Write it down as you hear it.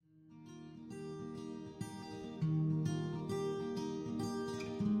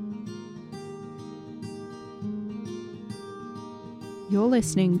You're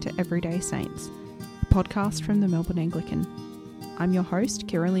listening to Everyday Saints, a podcast from the Melbourne Anglican. I'm your host,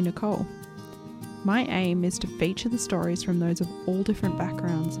 Kirralee Nicolle. My aim is to feature the stories from those of all different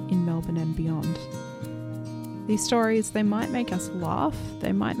backgrounds in Melbourne and beyond. These stories, they might make us laugh,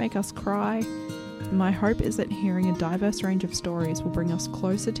 they might make us cry. My hope is that hearing a diverse range of stories will bring us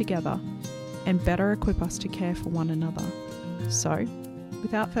closer together and better equip us to care for one another. So,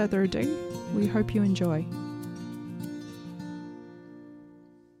 without further ado, we hope you enjoy.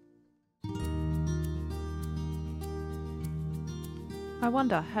 I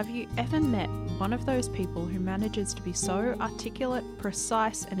wonder, have you ever met one of those people who manages to be so articulate,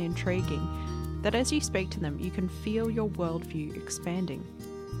 precise and intriguing that as you speak to them, you can feel your worldview expanding?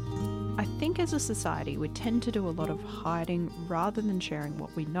 I think as a society, we tend to do a lot of hiding rather than sharing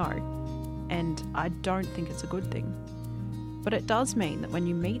what we know, and I don't think it's a good thing. But it does mean that when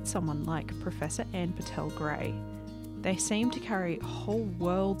you meet someone like Professor Anne Pattel-Gray, they seem to carry whole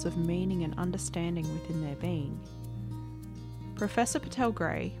worlds of meaning and understanding within their being. Professor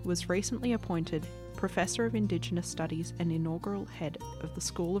Pattel-Gray was recently appointed Professor of Indigenous Studies and inaugural head of the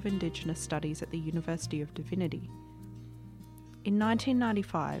School of Indigenous Studies at the University of Divinity. In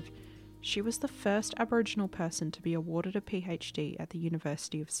 1995, she was the first Aboriginal person to be awarded a PhD at the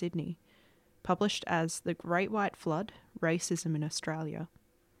University of Sydney, published as The Great White Flood, Racism in Australia.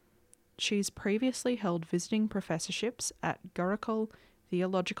 She's previously held visiting professorships at Gurukul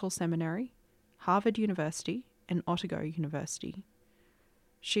Theological Seminary, Harvard University, and Otago University.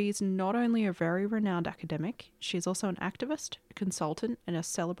 She's not only a very renowned academic, she's also an activist, a consultant, and a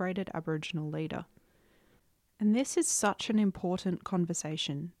celebrated Aboriginal leader. And this is such an important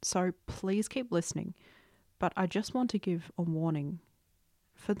conversation, so please keep listening, but I just want to give a warning.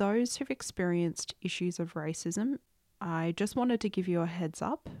 For those who've experienced issues of racism, I just wanted to give you a heads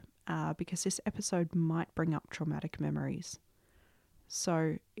up because this episode might bring up traumatic memories.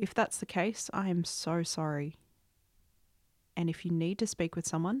 So if that's the case, I am so sorry. And if you need to speak with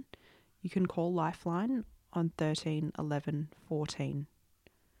someone, you can call Lifeline on 13 11 14.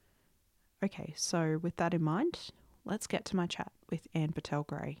 Okay, so with that in mind, let's get to my chat with Anne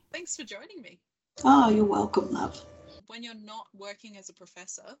Pattel-Gray. Thanks for joining me. Oh, you're welcome, love. When you're not working as a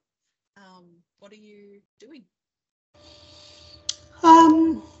professor, what are you doing?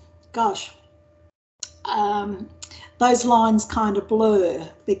 Those lines kind of blur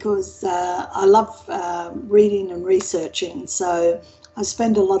because I love reading and researching, so I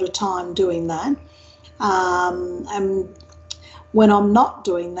spend a lot of time doing that. And when I'm not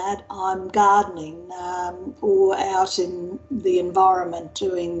doing that, I'm gardening or out in the environment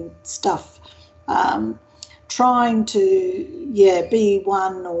doing stuff, trying to, be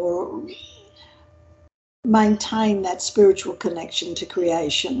one or maintain that spiritual connection to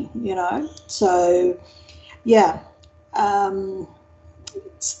creation, So,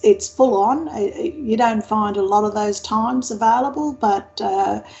 it's full on. You don't find a lot of those times available, but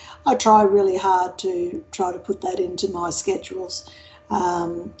I try really hard to try to put that into my schedules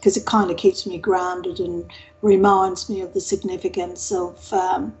because it kind of keeps me grounded and reminds me of the significance of,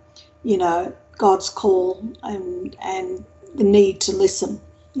 God's call and the need to listen,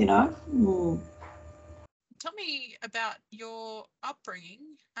 Tell me about your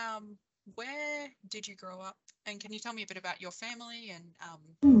upbringing. Where did you grow up? And can you tell me a bit about your family and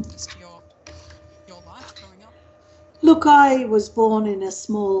just your life growing up? Look, I was born in a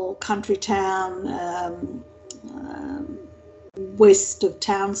small country town west of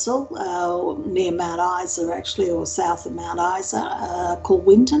Townsville, near Mount Isa actually, or south of Mount Isa, called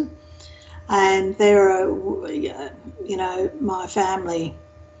Winton. And there are, my family,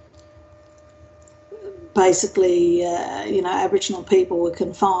 basically, Aboriginal people were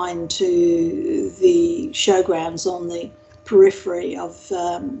confined to the showgrounds on the periphery of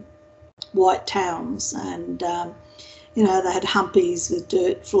white towns, and they had humpies with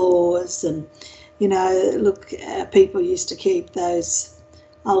dirt floors, and people used to keep those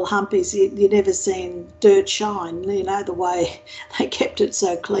old humpies. You never seen dirt shine, the way they kept it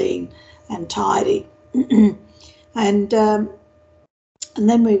so clean and tidy. And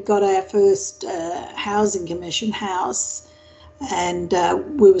then we got our first housing commission house, and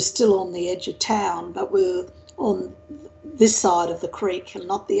we were still on the edge of town, but we were on this side of the creek and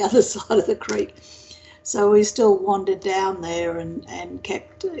not the other side of the creek. So we still wandered down there and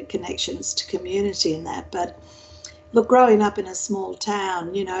kept connections to community and that. But look, growing up in a small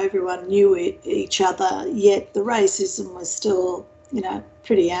town, everyone knew each other, yet the racism was still,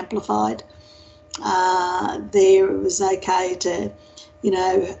 pretty amplified. There it was okay to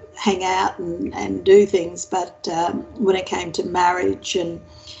hang out and do things, but when it came to marriage and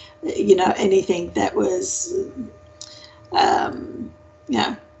anything that was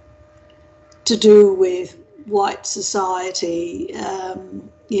to do with white society,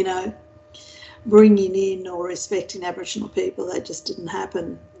 bringing in or respecting Aboriginal people. That just didn't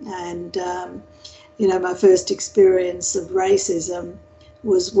happen. And, my first experience of racism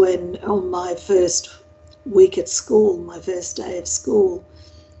was when on my first week at school, my first day of school,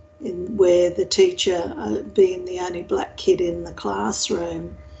 where the teacher, being the only black kid in the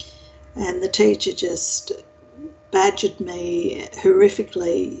classroom, and the teacher just badgered me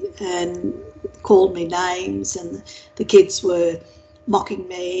horrifically and called me names, and the kids were mocking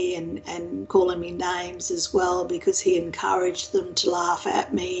me and calling me names as well because he encouraged them to laugh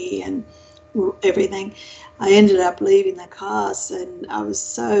at me and everything. I ended up leaving the class and I was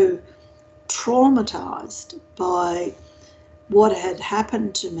so traumatised by what had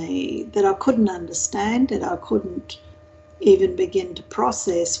happened to me that I couldn't understand it. I couldn't even begin to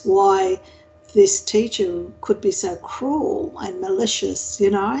process why this teacher could be so cruel and malicious,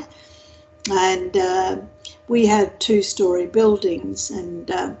 And we had 2-story buildings, and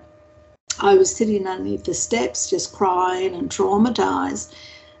I was sitting underneath the steps just crying and traumatised.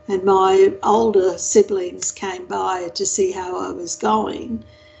 And my older siblings came by to see how I was going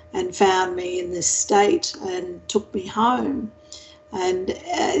and found me in this state and took me home. And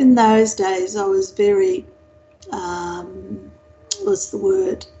in those days I was very,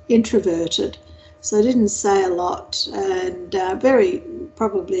 introverted. So I didn't say a lot, and very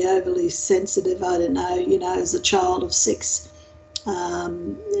probably overly sensitive, I don't know, as a child of 6,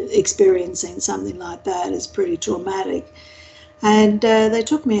 experiencing something like that is pretty traumatic. And they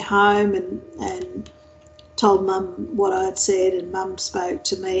took me home and told Mum what I'd said, and Mum spoke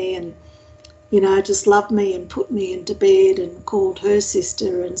to me and, just loved me and put me into bed and called her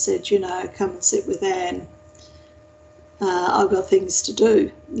sister and said, come and sit with Anne. I've got things to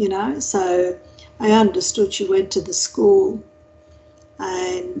do, So I understood she went to the school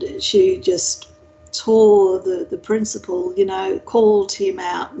and she just tore the principal, called him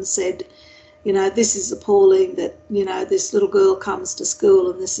out and said, this is appalling that, this little girl comes to school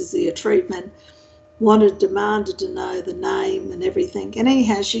and this is your treatment. Demanded to know the name and everything. And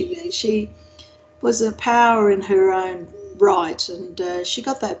anyhow, she was a power in her own right, and she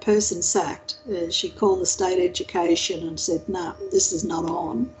got that person sacked. She called the state education and said, no, this is not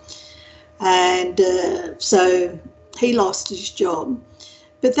on. And so he lost his job.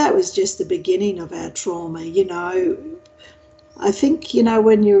 But that was just the beginning of our trauma, I think,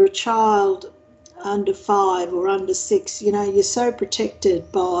 when you're a child under 5 or under 6, you're so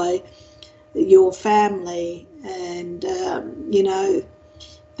protected by your family and,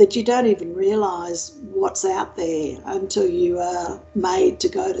 that you don't even realise what's out there until you are made to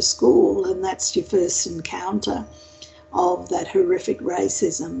go to school, and that's your first encounter of that horrific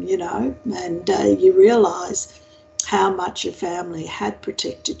racism, and you realise how much your family had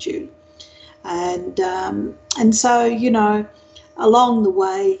protected you. And so, along the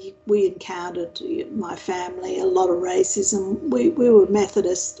way we encountered, my family, a lot of racism. We were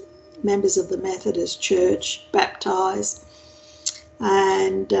Methodist, members of the Methodist Church, baptised,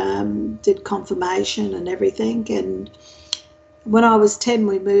 and did confirmation and everything. And when I was 10,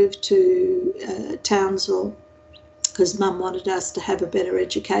 we moved to Townsville because Mum wanted us to have a better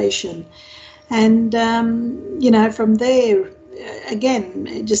education. And, from there,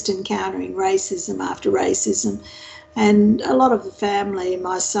 again, just encountering racism after racism. And a lot of the family,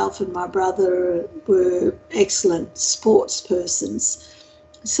 myself and my brother, were excellent sports persons.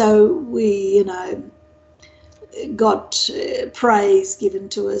 So we, got praise given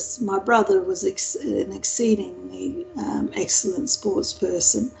to us. My brother was an exceedingly excellent sports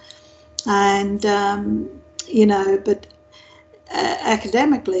person. And, but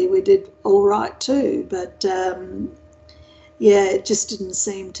academically we did all right too. But, it just didn't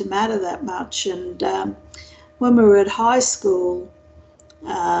seem to matter that much. And when we were at high school,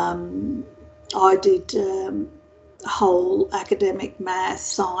 I did whole academic math,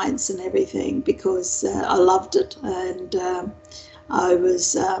 science and everything because I loved it, and I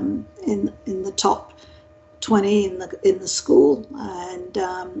was in the top 20 in the school,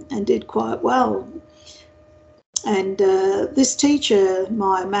 and did quite well. And this teacher,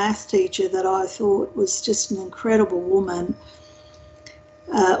 my math teacher, that I thought was just an incredible woman,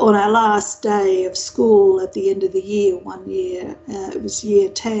 on our last day of school at the end of the year, one year, it was year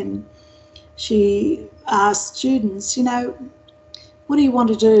 10, she asked students, what do you want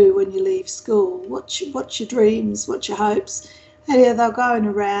to do when you leave school? What's your dreams? What's your hopes? And yeah, they're going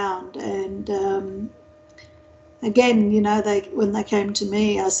around, and again, when they came to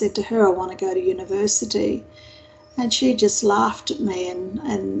me, I said to her, I want to go to university. And she just laughed at me,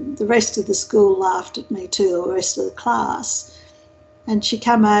 and the rest of the school laughed at me too, the rest of the class. And she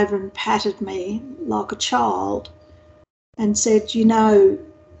came over and patted me like a child and said, you know,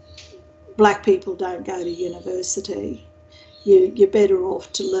 black people don't go to university. You're better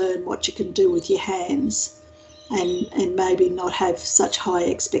off to learn what you can do with your hands and maybe not have such high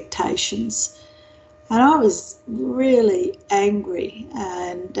expectations. And I was really angry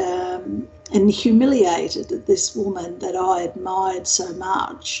and humiliated at this woman that I admired so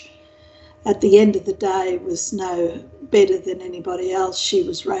much. At the end of the day, was no better than anybody else. She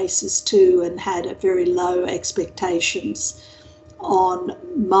was racist too and had a very low expectations on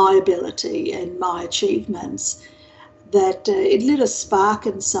my ability and my achievements, that it lit a spark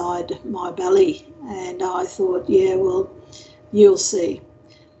inside my belly. And I thought, yeah, well, you'll see,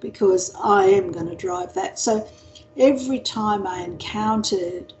 because I am going to drive that. So every time I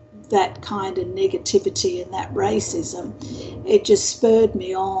encountered that kind of negativity and that racism, it just spurred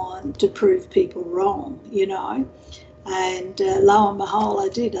me on to prove people wrong, you know. And lo and behold, I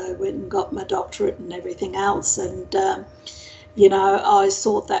did. I went and got my doctorate and everything else. And, you know, I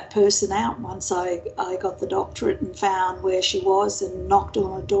sought that person out once I got the doctorate and found where she was and knocked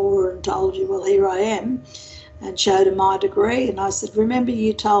on a door and told you, well, here I am, and showed her my degree. And I said, remember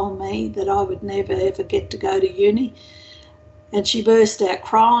you told me that I would never, ever get to go to uni? And she burst out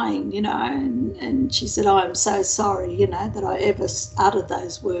crying, you know, and she said, I'm so sorry, you know, that I ever uttered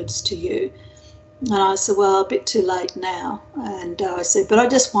those words to you. And I said, well, a bit too late now. And I said, but I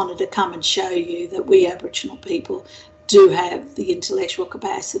just wanted to come and show you that we Aboriginal people do have the intellectual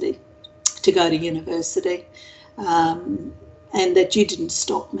capacity to go to university, and that you didn't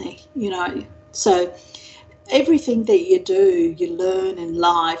stop me, you know. So everything that you do, you learn in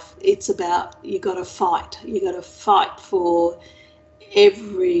life, it's about, you got to fight. You got to fight for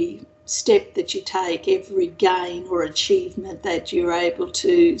every step that you take, every gain or achievement that you're able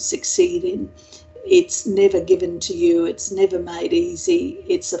to succeed in. It's never given to you. It's never made easy.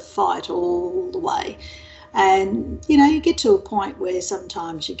 It's a fight all the way. And, you know, you get to a point where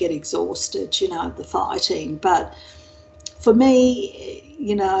sometimes you get exhausted, you know, of the fighting. But for me,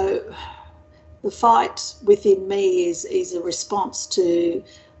 you know, the fight within me is a response to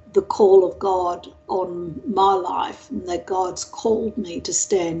the call of God on my life, and that God's called me to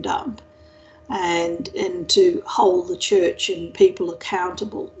stand up and to hold the church and people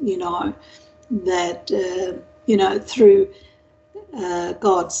accountable, you know, that, you know, through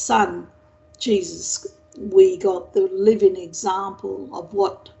God's Son, Jesus, we got the living example of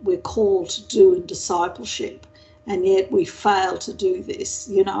what we're called to do in discipleship, and yet we fail to do this,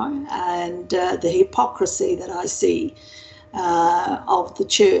 you know, and the hypocrisy that I see of the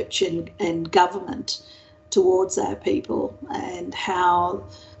church and government towards our people, and how,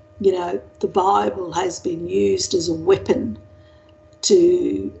 you know, the Bible has been used as a weapon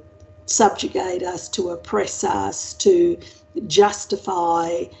to subjugate us, to oppress us, to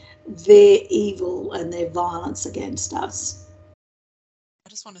justify their evil and their violence against us. I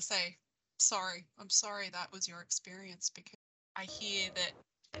just want to say sorry. I'm sorry that was your experience, because I hear that,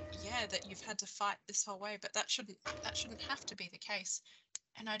 yeah, that you've had to fight this whole way, but that shouldn't have to be the case.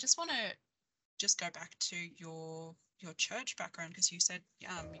 And I just want to just go back to your church background, because you said you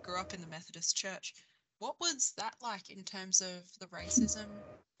grew up in the Methodist Church. What was that like in terms of the racism?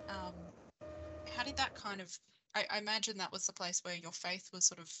 How did that kind of, I imagine that was the place where your faith was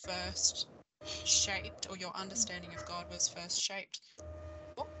sort of first shaped, or your understanding of God was first shaped.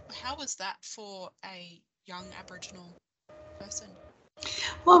 How was that for a young Aboriginal person?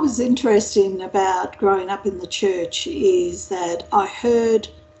 What was interesting about growing up in the church is that I heard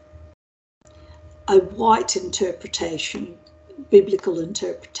a white interpretation, biblical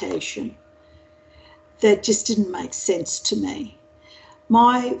interpretation, that just didn't make sense to me.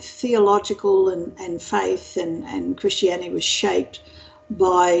 My theological and faith and Christianity was shaped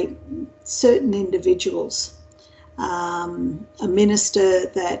by certain individuals. A minister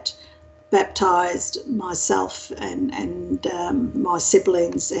that baptised myself and my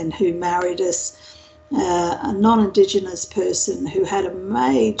siblings, and who married us, a non-Indigenous person who had a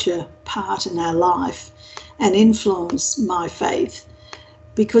major part in our life and influenced my faith,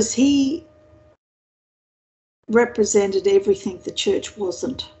 because he represented everything the church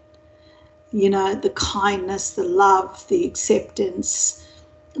wasn't. You know, the kindness, the love, the acceptance,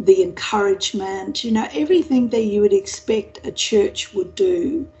 the encouragement, you know, everything that you would expect a church would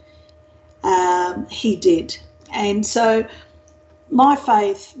do, he did. And so my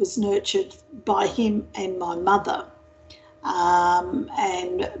faith was nurtured by him and my mother,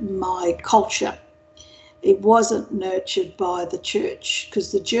 and my culture. It wasn't nurtured by the church,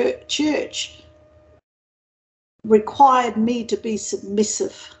 because the church required me to be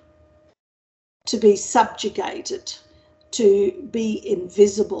submissive, to be subjugated, to be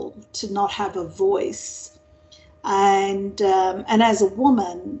invisible, to not have a voice. And as a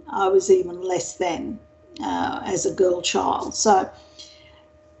woman, I was even less than as a girl child. So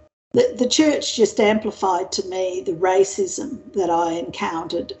the church just amplified to me the racism that I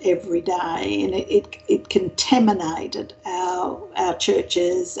encountered every day, and it contaminated our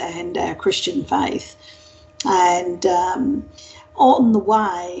churches and our Christian faith. And on the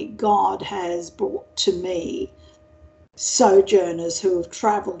way, God has brought to me sojourners who have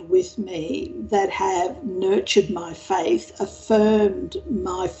travelled with me that have nurtured my faith, affirmed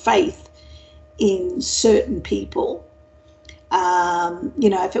my faith in certain people.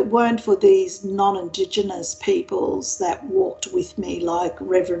 If it weren't for these non-Indigenous peoples that walked with me, like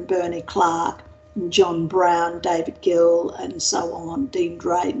Reverend Bernie Clark, John Brown, David Gill, and so on, Dean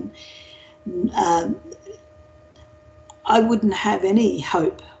Drayton, I wouldn't have any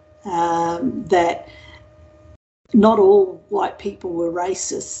hope that not all white people were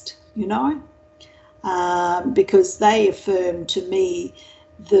racist, because they affirmed to me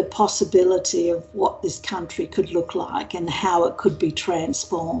the possibility of what this country could look like and how it could be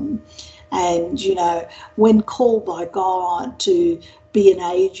transformed. And, when called by God to be an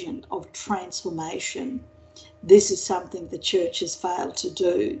agent of transformation, this is something the church has failed to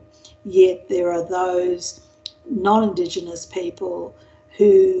do. Yet there are those non-Indigenous people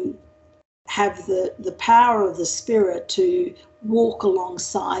who have the power of the Spirit to walk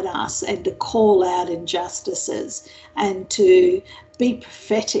alongside us and to call out injustices and to be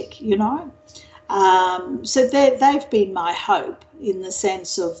prophetic, So they've been my hope in the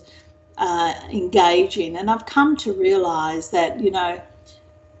sense of engaging. And I've come to realise that,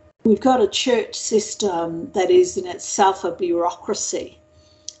 we've got a church system that is in itself a bureaucracy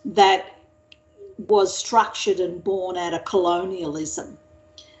that was structured and born out of colonialism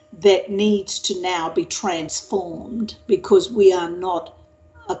that needs to now be transformed because we are not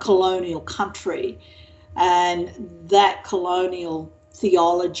a colonial country, and that colonial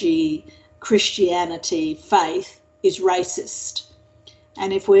theology, Christianity, faith is racist.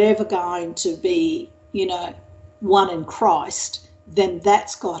 And if we're ever going to be, one in Christ, then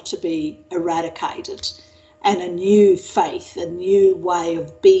that's got to be eradicated. And a new faith, a new way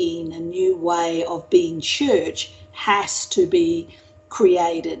of being, a new way of being church has to be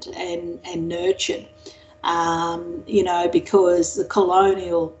created and nurtured, because the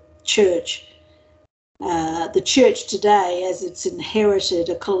colonial church, the church today, as it's inherited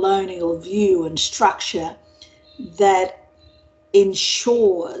a colonial view and structure that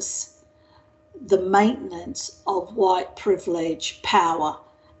ensures the maintenance of white privilege, power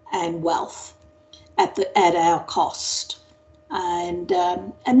and wealth at our cost. And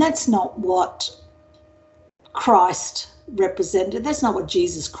that's not what Christ represented. That's not what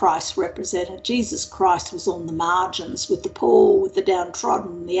Jesus Christ represented. Jesus Christ was on the margins with the poor, with the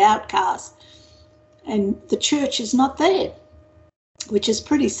downtrodden, the outcast. And the church is not there, which is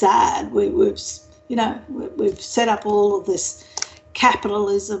pretty sad. We've set up all of this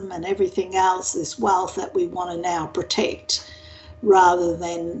capitalism and everything else, this wealth that we want to now protect, rather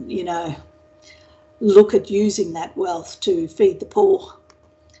than, look at using that wealth to feed the poor,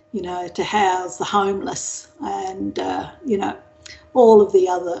 to house the homeless and, all of the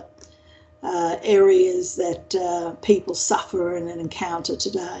other areas that people suffer and encounter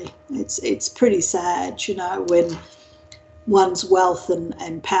today. It's pretty sad, when one's wealth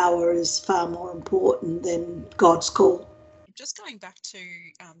and power is far more important than God's call. Just going back to,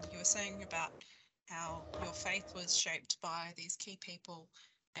 you were saying about how your faith was shaped by these key people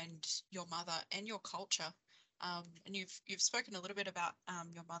and your mother and your culture. And you've spoken a little bit about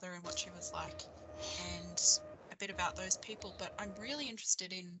your mother and what she was like, and a bit about those people. But I'm really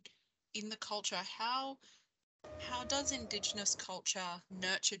interested in the culture. How does Indigenous culture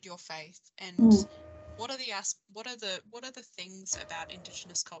nurtured your faith, and what are the things about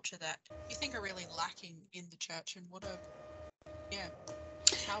Indigenous culture that you think are really lacking in the church, and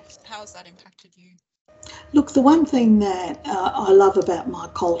how has that impacted you? Look, the one thing that I love about my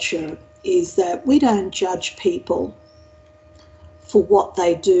culture is that we don't judge people for what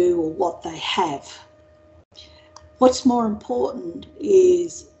they do or what they have. What's more important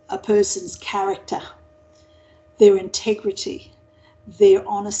is a person's character, their integrity, their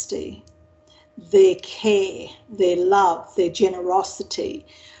honesty, their care, their love, their generosity.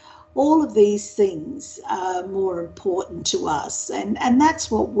 All of these things are more important to us, and that's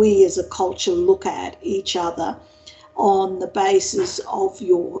what we as a culture look at each other on the basis of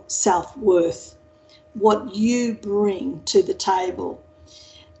your self-worth, what you bring to the table.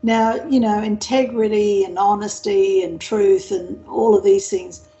 Now, integrity and honesty and truth and all of these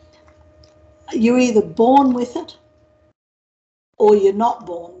things, you're either born with it or you're not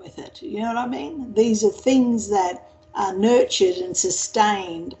born with it. You know what I mean? These are things that are nurtured and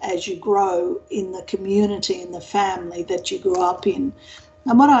sustained as you grow in the community and the family that you grew up in.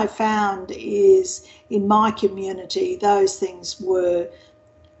 And what I found is in my community, those things were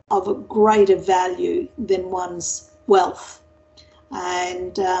of a greater value than one's wealth.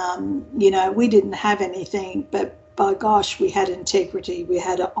 And, we didn't have anything, but by gosh, we had integrity, we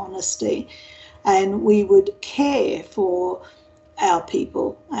had honesty, and we would care for our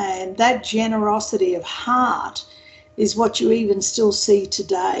people. And that generosity of heart is what you even still see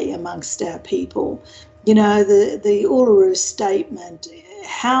today amongst our people. The Uluru Statement,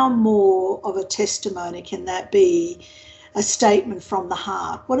 how more of a testimony can that be? A statement from the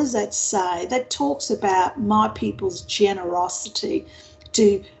heart. What does that say? That talks about my people's generosity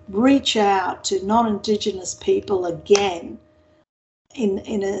to reach out to non-Indigenous people again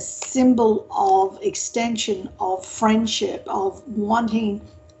in a symbol of extension of friendship, of wanting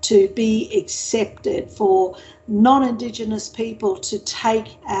to be accepted, for non-Indigenous people to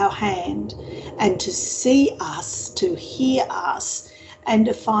take our hand and to see us, to hear us, and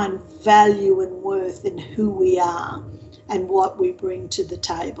to find value and worth in who we are and what we bring to the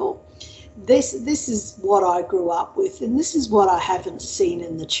table. This is what I grew up with, and this is what I haven't seen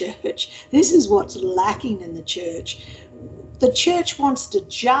in the church. This is what's lacking in the church. The church wants to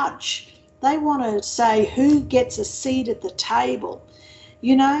judge. They want to say who gets a seat at the table.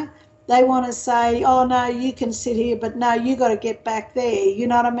 They want to say, oh, no, you can sit here, but no, you got to get back there. You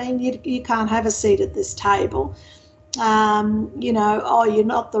know what I mean? You can't have a seat at this table. Oh, you're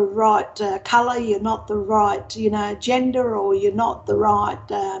not the right colour, you're not the right, gender, or you're not the right,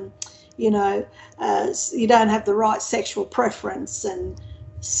 you don't have the right sexual preference, and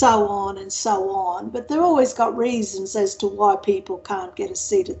so on and so on. But they've always got reasons as to why people can't get a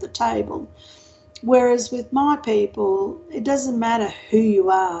seat at the table. Whereas with my people, it doesn't matter who you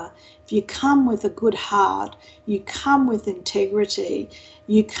are. If you come with a good heart, you come with integrity,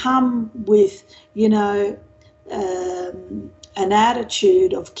 you come with, an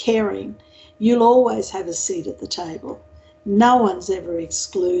attitude of caring, you'll always have a seat at the table. No one's ever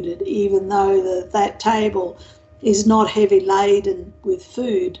excluded, even though that table is not heavy laden with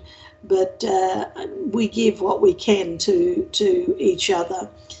food, but we give what we can to each other.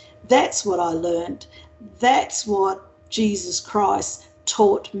 That's what I learned. That's what Jesus Christ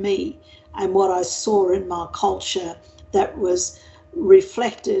taught me, and what I saw in my culture that was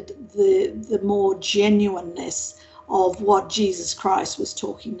reflected the more genuineness of what Jesus Christ was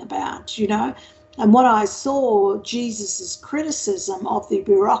talking about, And what I saw, Jesus's criticism of the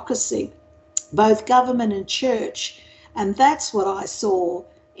bureaucracy, both government and church, and that's what I saw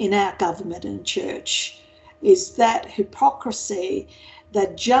in our government and church, is that hypocrisy,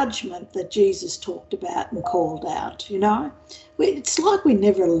 that judgment that Jesus talked about and called out, It's like we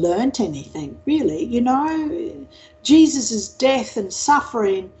never learnt anything, really, Jesus's death and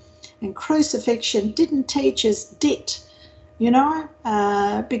suffering and crucifixion didn't teach us dit,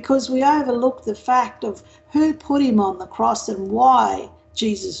 because we overlook the fact of who put him on the cross and why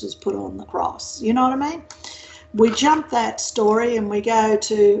Jesus was put on the cross. You know what I mean? We jump that story and we go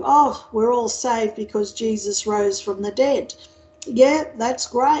to, oh, we're all saved because Jesus rose from the dead. Yeah, that's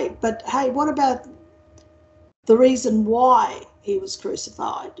great. But hey, what about the reason why he was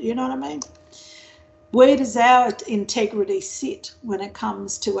crucified? You know what I mean? Where does our integrity sit when it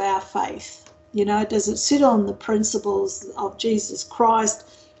comes to our faith? Does it sit on the principles of Jesus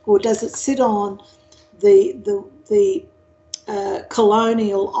Christ, or does it sit on the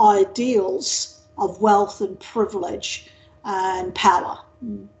colonial ideals of wealth and privilege and power?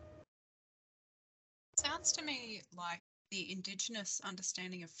 Sounds to me like the Indigenous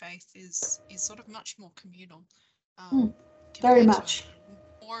understanding of faith is sort of much more communal. Very much.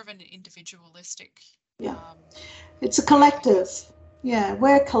 More of an individualistic. Yeah. It's a collective. Yeah,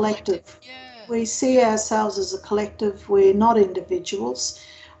 we're collective. Yeah. We see ourselves as a collective. We're not individuals.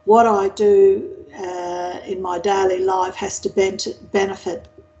 What I do in my daily life has to benefit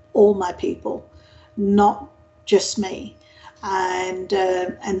all my people, not just me. And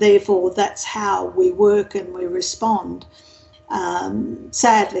therefore that's how we work and we respond.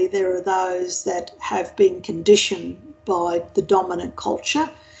 Sadly, there are those that have been conditioned by the dominant culture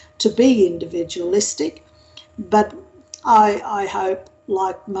to be individualistic, but I hope,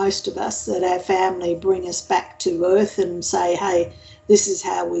 like most of us, that our family bring us back to earth and say, hey, this is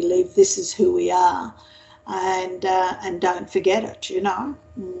how we live, this is who we are, and don't forget it, I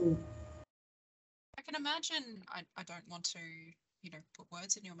can imagine, I don't want to, put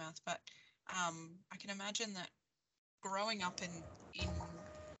words in your mouth, but I can imagine that growing up in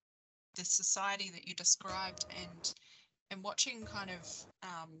the society that you described and and watching kind of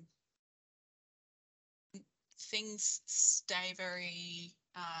things stay very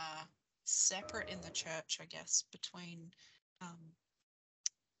separate in the church, I guess, between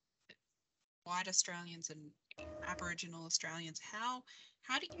white Australians and Aboriginal Australians. How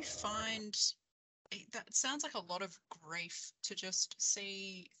do you find that? Sounds like a lot of grief to just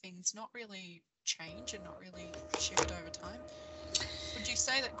see things not really change and not really shift over time. Would you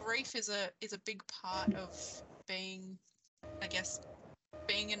say that grief is a big part of being, I guess,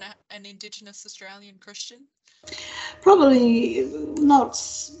 being an Indigenous Australian Christian? Probably not.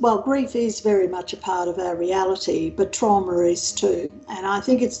 Well, grief is very much a part of our reality, but trauma is too. And I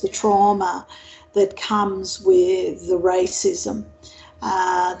think it's the trauma that comes with the racism,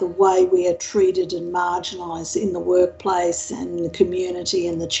 the way we are treated and marginalised in the workplace and the community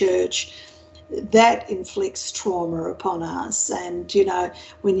and the church. That inflicts trauma upon us. And, you know,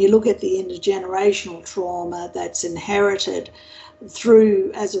 when you look at the intergenerational trauma that's inherited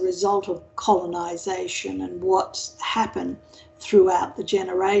through as a result of colonisation and what's happened throughout the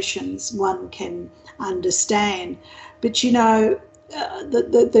generations, one can understand. But, you know,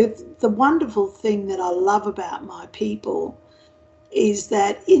 the wonderful thing that I love about my people is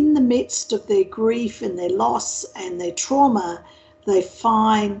that in the midst of their grief and their loss and their trauma, they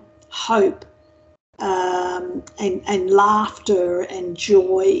find hope and laughter and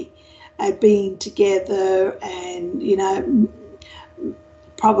joy at being together, and, you know,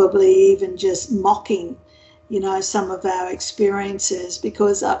 probably even just mocking, you know, some of our experiences,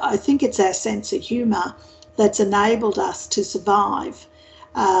 because I think it's our sense of humour that's enabled us to survive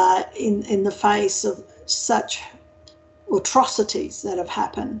in the face of such atrocities that have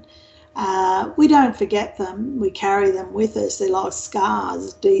happened. We don't forget them. We carry them with us. They're like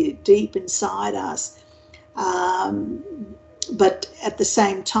scars deep inside us. But at the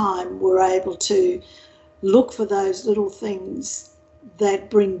same time, we're able to look for those little things that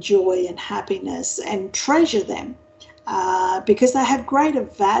bring joy and happiness and treasure them because they have greater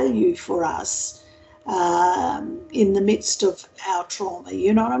value for us in the midst of our trauma.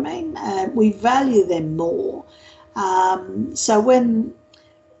 You know what I mean? We value them more. So when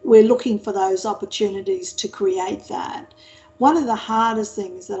we're looking for those opportunities to create that, one of the hardest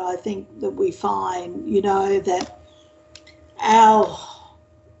things that I think that we find, you know, that our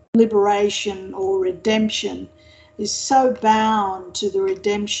liberation or redemption is so bound to the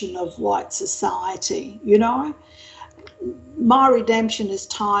redemption of white society. You know, my redemption is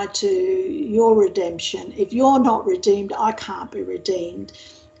tied to your redemption. If you're not redeemed, I can't be redeemed.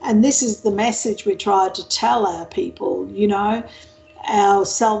 And this is the message we try to tell our people. You know, our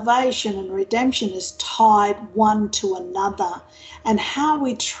salvation and redemption is tied one to another, and how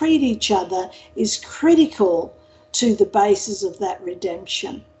we treat each other is critical to the basis of that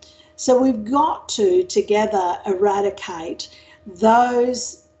redemption. So we've got to together eradicate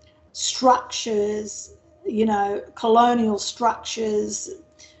those structures, you know, colonial structures,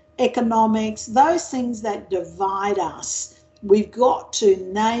 economics, those things that divide us. We've got to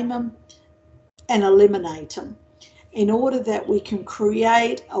name them and eliminate them in order that we can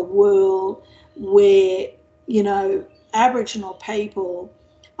create a world where, you know, Aboriginal people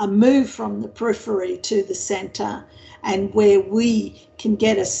are moved from the periphery to the centre, and where we can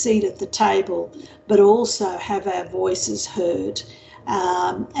get a seat at the table, but also have our voices heard,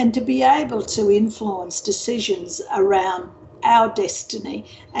 and to be able to influence decisions around our destiny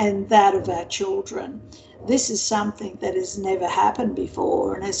and that of our children. This is something that has never happened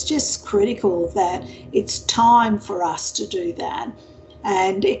before, and it's just critical that it's time for us to do that.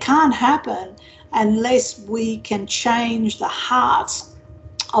 And it can't happen unless we can change the hearts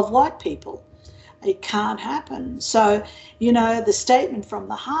of white people. It can't happen. So, you know, the statement from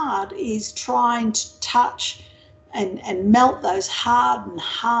the heart is trying to touch and melt those hardened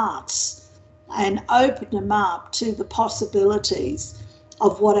hearts and open them up to the possibilities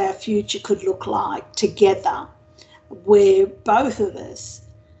of what our future could look like together, where both of us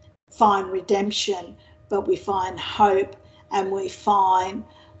find redemption, but we find hope, and we find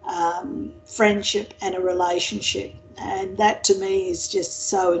friendship and a relationship. And that to me is just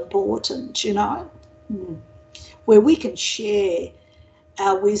so important, you know, where we can share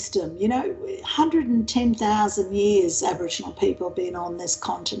our wisdom. You know, 110,000 years Aboriginal people have been on this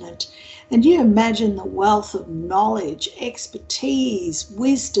continent. And you imagine the wealth of knowledge, expertise,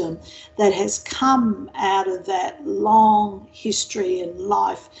 wisdom that has come out of that long history and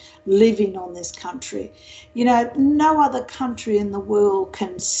life living on this country. You know, no other country in the world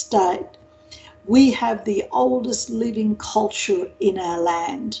can state we have the oldest living culture in our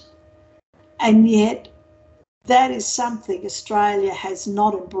land. And yet that is something Australia has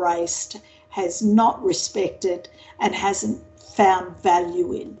not embraced, has not respected and hasn't found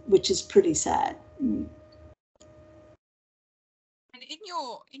value in, which is pretty sad. And in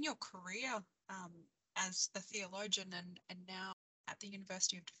your career as a theologian and now at the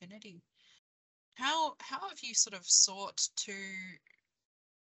University of Divinity, how have you sort of sought to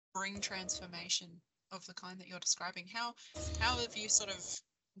bring transformation of the kind that you're describing? How have you sort of,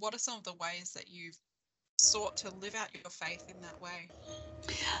 what are some of the ways that you've sought to live out your faith in that way?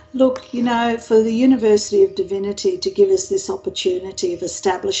 Look, you know, for the University of Divinity to give us this opportunity of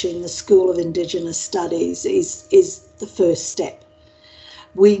establishing the School of Indigenous Studies is the first step.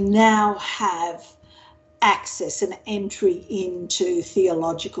 We now have access and entry into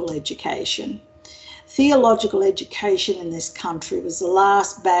theological education. Theological education in this country was the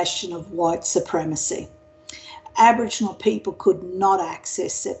last bastion of white supremacy. Aboriginal people could not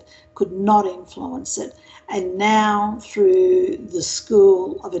access it, could not influence it. And now through the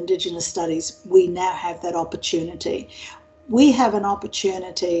School of Indigenous Studies, we now have that opportunity. We have an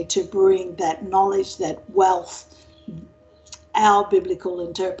opportunity to bring that knowledge, that wealth, our biblical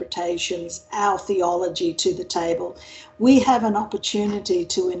interpretations, our theology to the table. We have an opportunity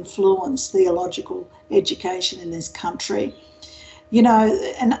to influence theological education in this country, you know,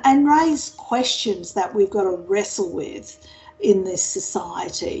 and raise questions that we've got to wrestle with in this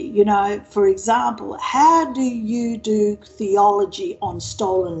society. You know, for example, how do you do theology on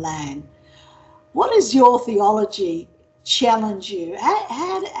stolen land? What does your theology challenge you?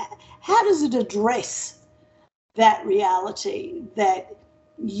 How does it address that reality that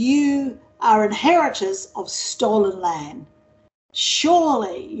you are inheritors of stolen land?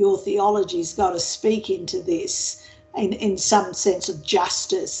 Surely your theology's got to speak into this in some sense of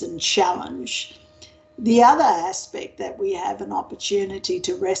justice and challenge. The other aspect that we have an opportunity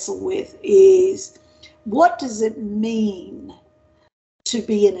to wrestle with is, what does it mean to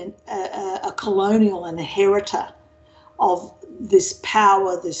be a colonial inheritor of this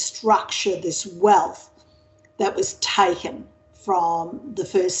power, this structure, this wealth that was taken from the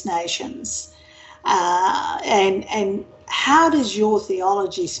First Nations? And how does your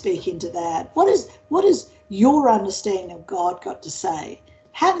theology speak into that? What is your understanding of God got to say?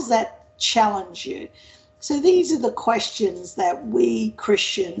 How does that challenge you? So these are the questions that we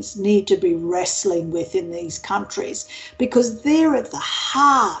Christians need to be wrestling with in these countries, because they're at the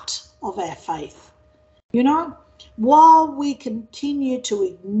heart of our faith. You know, while we continue to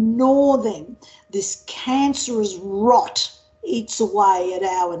ignore them, this cancerous rot eats away at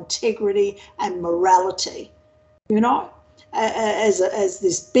our integrity and morality, you know, as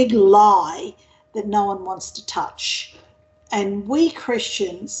this big lie that no one wants to touch. And we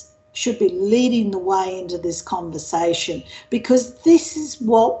Christians should be leading the way into this conversation, because this is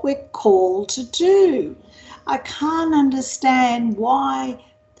what we're called to do. I can't understand why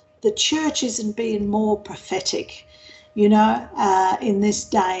the church isn't being more prophetic, you know, in this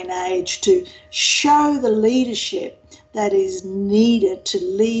day and age, to show the leadership that is needed to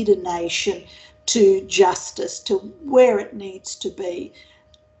lead a nation to justice, to where it needs to be.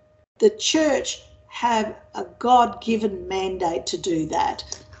 The church have a God-given mandate to do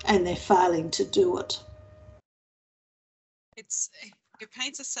that, and they're failing to do it. It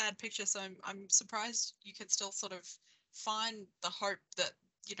paints a sad picture, so I'm surprised you can still sort of find the hope that,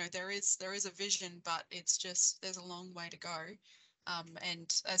 you know, there is a vision, but it's just, there's a long way to go.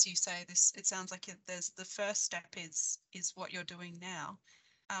 And as you say, it sounds like there's the first step is what you're doing now.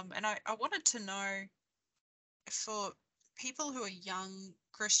 And I wanted to know, for people who are young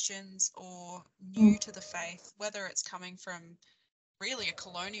Christians or new to the faith, whether it's coming from really a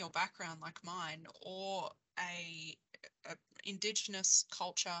colonial background like mine, or a Indigenous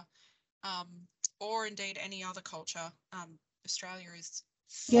culture, or indeed any other culture. Australia is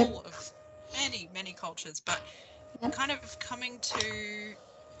full of many cultures, but kind of coming to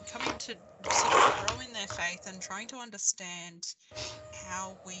sort of grow in their faith and trying to understand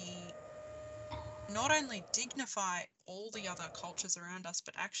how we not only dignify all the other cultures around us,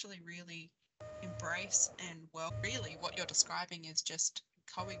 but actually really embrace and, well, really what you're describing is just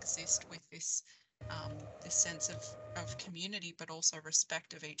coexist with this this sense of community, but also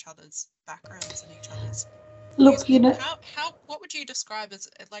respect of each other's backgrounds and each other's. Look, you know, what would you describe as,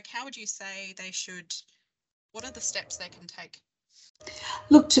 like, how would you say they should, what are the steps they can take?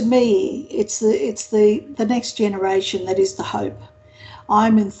 Look, to me, it's the next generation that is the hope.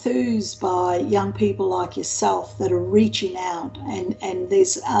 I'm enthused by young people like yourself that are reaching out, and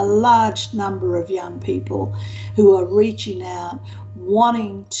there's a large number of young people who are reaching out,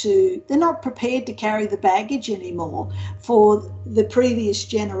 wanting to, they're not prepared to carry the baggage anymore for the previous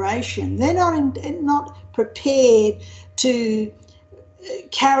generation. They're not prepared to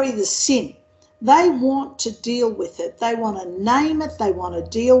carry the sin They want to deal with it. They want to name it. They want to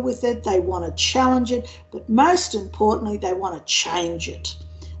deal with it. They want to challenge it. But most importantly, they want to change it.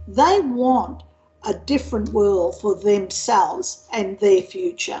 They want a different world for themselves and their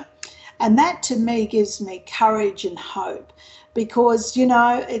future. And that to me gives me courage and hope, because, you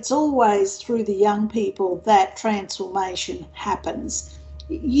know, it's always through the young people that transformation happens.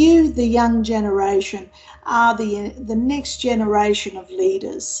 You, the young generation, are the next generation of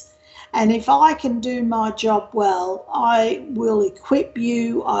leaders. And if I can do my job well, I will equip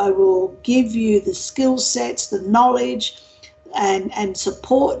you, I will give you the skill sets, the knowledge, and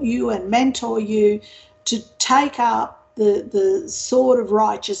support you and mentor you to take up the sword of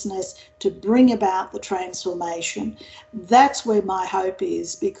righteousness to bring about the transformation. That's where my hope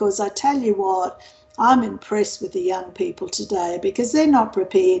is, because I tell you what, I'm impressed with the young people today, because they're not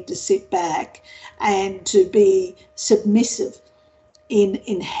prepared to sit back and to be submissive in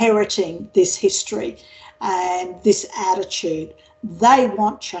inheriting this history and this attitude. They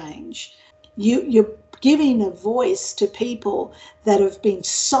want change. You're giving a voice to people that have been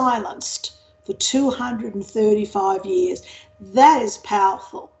silenced for 235 years. That is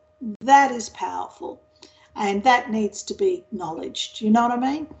powerful. That is powerful. And that needs to be acknowledged. You know what I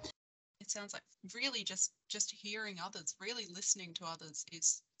mean? It sounds like really just hearing others, really listening to others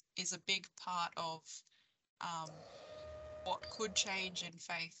is a big part of what could change in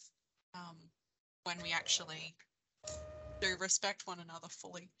faith when we actually do respect one another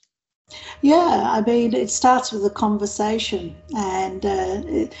fully. Yeah, I mean, it starts with a conversation, and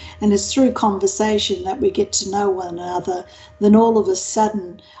it's through conversation that we get to know one another. Then all of a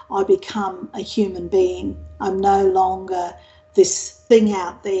sudden, I become a human being. I'm no longer this thing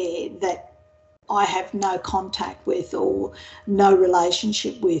out there that I have no contact with or no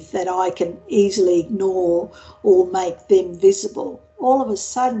relationship with, that I can easily ignore or make them visible. All of a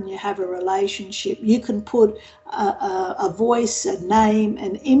sudden you have a relationship. You can put a voice, a name,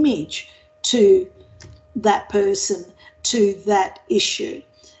 an image to that person, to that issue.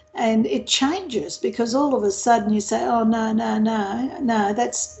 And it changes, because all of a sudden you say, oh, no,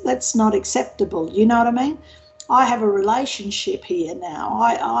 that's not acceptable. You know what I mean? I have a relationship here now.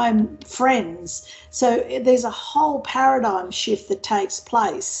 I'm friends. So there's a whole paradigm shift that takes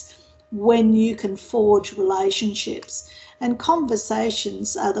place when you can forge relationships. And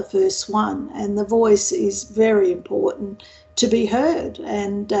conversations are the first one. And the voice is very important to be heard.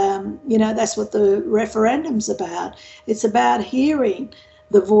 And, you know, that's what the referendum's about. It's about hearing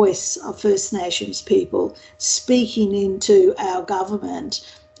the voice of First Nations people speaking into our government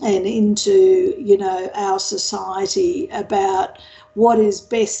and into, you know, our society about what is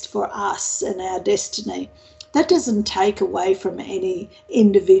best for us and our destiny. That doesn't take away from any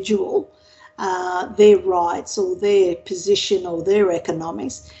individual their rights or their position or their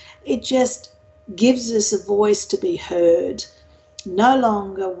economics. It just gives us a voice to be heard. No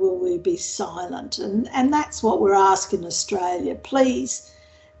longer will we be silent. And that's what we're asking Australia. Please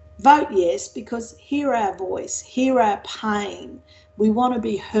vote yes, because hear our voice, hear our pain. We want to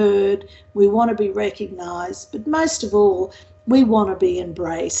be heard, we want to be recognised, but most of all, we want to be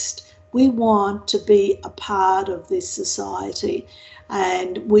embraced. We want to be a part of this society,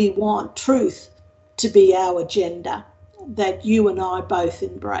 and we want truth to be our agenda, that you and I both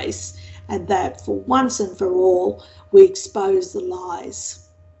embrace, and that for once and for all, we expose the lies.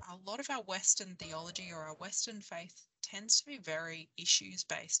 A lot of our Western theology or our Western faith tends to be very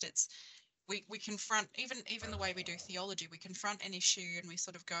issues-based. We confront, even the way we do theology, we confront an issue and we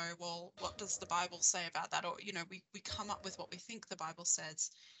sort of go, well, what does the Bible say about that? Or, you know, we come up with what we think the Bible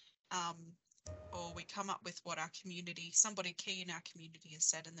says, or we come up with what our community, somebody key in our community has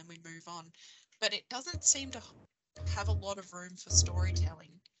said, and then we move on. But it doesn't seem to have a lot of room for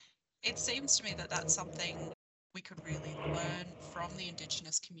storytelling. It seems to me that that's something we could really learn from the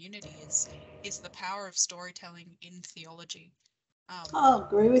Indigenous community is the power of storytelling in theology.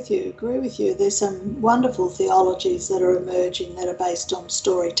 Agree with you. There's some wonderful theologies that are emerging that are based on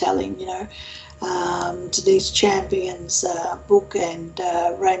storytelling, you know, Denise Champion's book and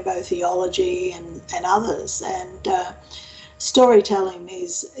Rainbow Theology and others. And storytelling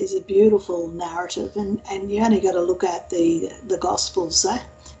is a beautiful narrative, and you only got to look at the Gospels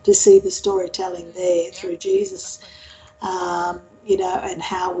to see the storytelling there through Jesus, you know, and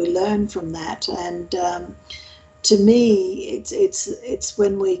how we learn from that. And to me, it's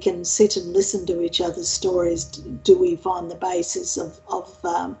when we can sit and listen to each other's stories, do we find the basis of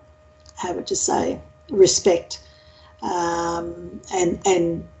how would you say, respect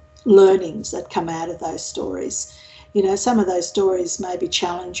and learnings that come out of those stories. You know, some of those stories may be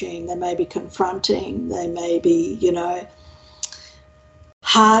challenging, they may be confronting, they may be, you know,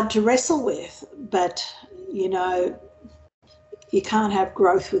 hard to wrestle with. But, you know, you can't have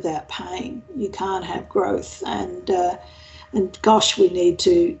growth without pain. You can't have growth. And gosh, we need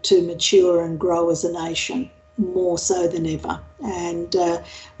to mature and grow as a nation more so than ever. And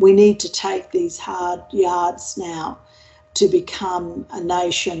we need to take these hard yards now to become a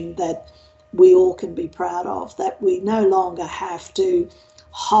nation that we all can be proud of, that we no longer have to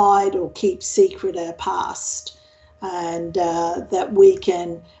hide or keep secret our past, and that we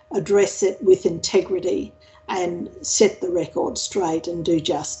can address it with integrity and set the record straight and do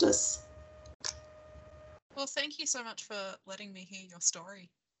justice. Well, thank you so much for letting me hear your story.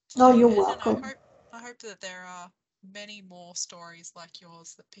 Oh, you're welcome. And I hope that there are many more stories like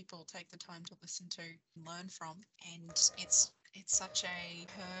yours that people take the time to listen to and learn from. And it's such a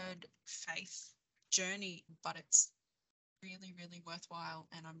herd faith journey, but it's really, really worthwhile.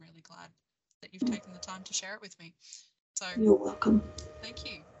 And I'm really glad that you've taken the time to share it with me. So you're welcome. Thank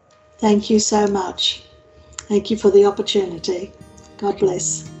you. Thank you so much. Thank you for the opportunity. God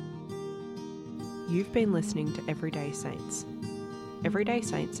bless. You've been listening to Everyday Saints. Everyday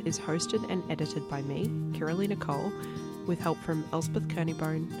Saints is hosted and edited by me, Kirralee Nicolle, with help from Elspeth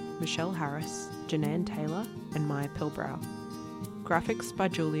Kernebone, Michelle Harris, Jenan Taylor, and Maya Pilbrow. Graphics by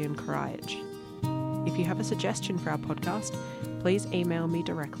Julian Karajic. If you have a suggestion for our podcast, please email me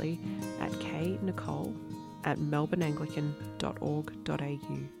directly at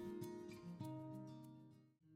knicolle@melbourneanglican.org.au.